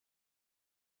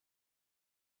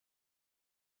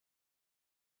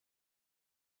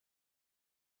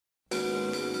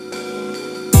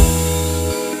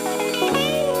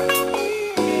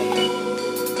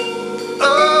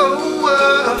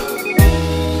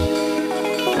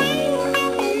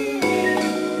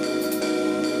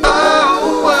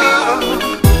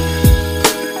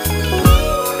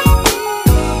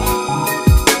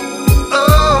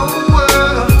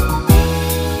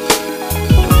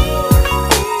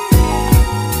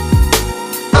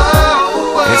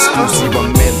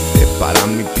exclusivamente para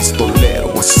mi pistolero.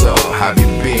 What's up? How you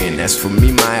been? As for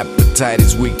me, my appetite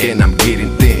is weak and I'm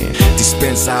getting thin.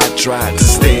 Dispenser, I tried to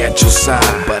stay at your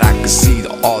side, but I could see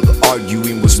that all the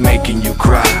arguing was making you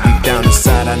cry. Deep down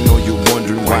inside, I know you're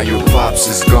wondering why your pops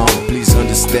is gone. Please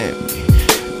understand me,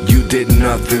 you did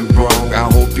nothing wrong. I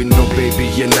hope you know, baby,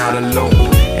 you're not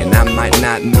alone. And I might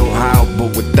not know how,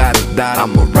 but without a doubt,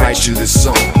 I'ma write you this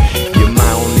song. You're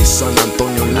my only son,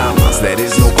 Antonio Lamas, that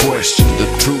is no question. The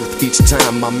truth, each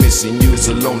time I'm missing you is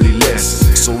a lonely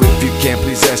lesson. So if you can,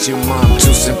 please ask your mom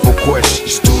two simple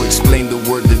questions to explain the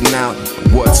word denounce.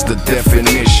 What's the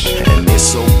definition? And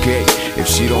it's okay if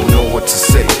she don't know what to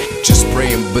say. Just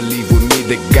pray and believe with me,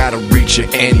 they gotta reach her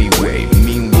anyway.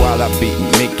 Meanwhile, I be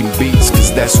making beats,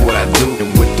 cause that's what I do.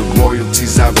 And with the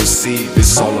royalties I receive,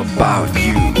 it's all about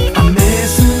you. I'm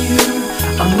missing you,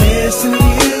 I'm missing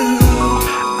you,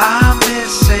 I'm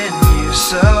missing you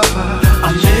so.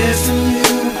 I'm missing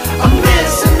you, I'm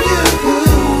missing you.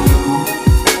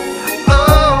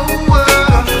 Oh,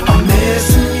 I'm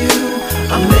missing you,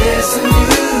 I'm missing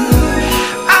you,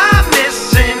 I'm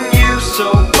missing you so.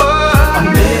 I'm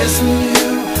missing you,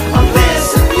 I'm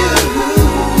missing you.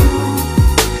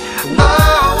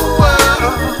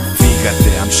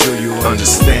 Fíjate, I'm sure you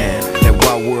understand that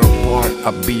while we're apart,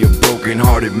 I'll be a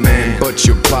broken-hearted man. But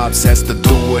your pops has to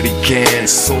do what he can,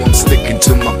 so I'm sticking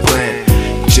to my plan,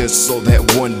 just so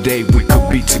that one day we could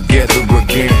be together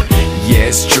again. Yeah,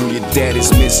 it's true, your dad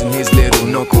is missing his little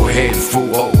knucklehead fool.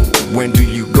 Oh, when do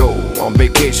you go on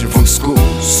vacation from school?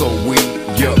 So we,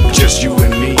 just you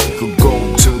and me, could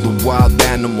go to the Wild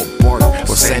Animal Park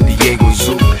or San Diego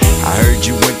Zoo. I heard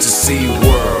you went to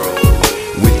SeaWorld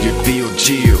with your Theo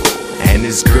Gio and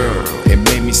his girl. It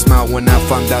made me smile when I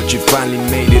found out you finally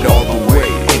made it all the way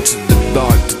into the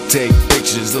dark to take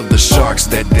pictures of the sharks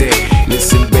that day.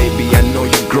 Listen, baby, I know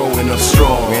you're growing up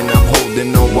strong, and I'm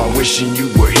holding on while wishing you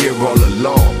were here all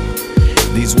along.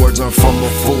 These words aren't from a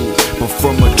fool, but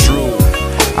from a true.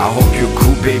 I hope you're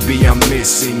cool, baby, I'm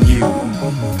missing you.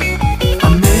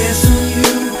 I'm missing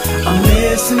you, I'm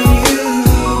missing you,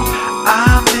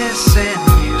 I'm missing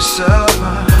you so.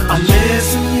 I'm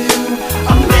missing you,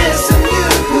 I'm missing you.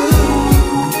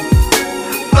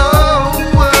 Oh,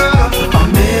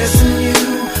 I'm missing you,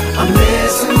 I'm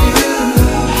missing you,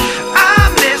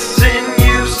 I'm missing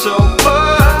you so.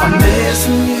 I'm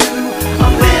missing you,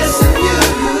 I'm missing you.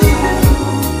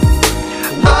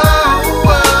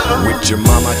 Oh, with your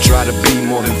mom I try to be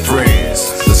more than friends.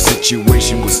 The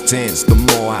situation was tense. The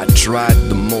more I tried,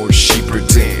 the more she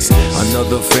pretends.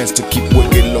 Another fence to keep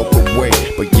wicked local away,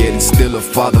 but yet it's still a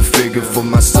father figure for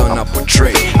my son I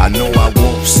portray. I know I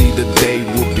won't see the day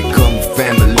we'll become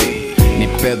family. Ni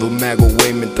pedo me hago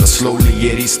way mientras slowly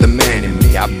eres the man in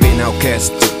me. I've been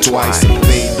outcasted twice and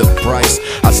paid the price.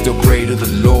 I still pray to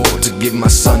the Lord to give my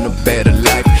son a better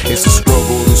life. It's a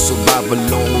struggle to survive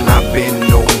alone, I've been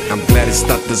known. I'm glad it's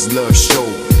not this love show,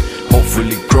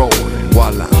 hopefully growing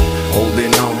while I'm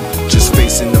holding on, just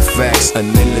facing the facts. An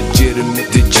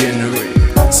illegitimate degenerate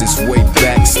since way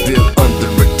back, still under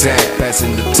attack.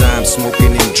 Passing the time,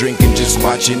 smoking and drinking, just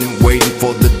watching and waiting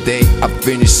for the day I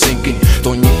finish sinking.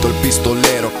 Toñito el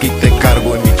pistolero, aquí te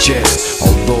cargo en mi chest.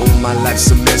 Although my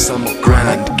life's a mess, I'ma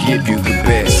grind to give you the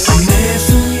best. I'm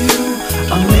missing you,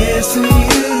 I'm missing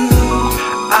you,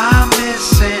 I'm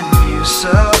missing you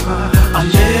so.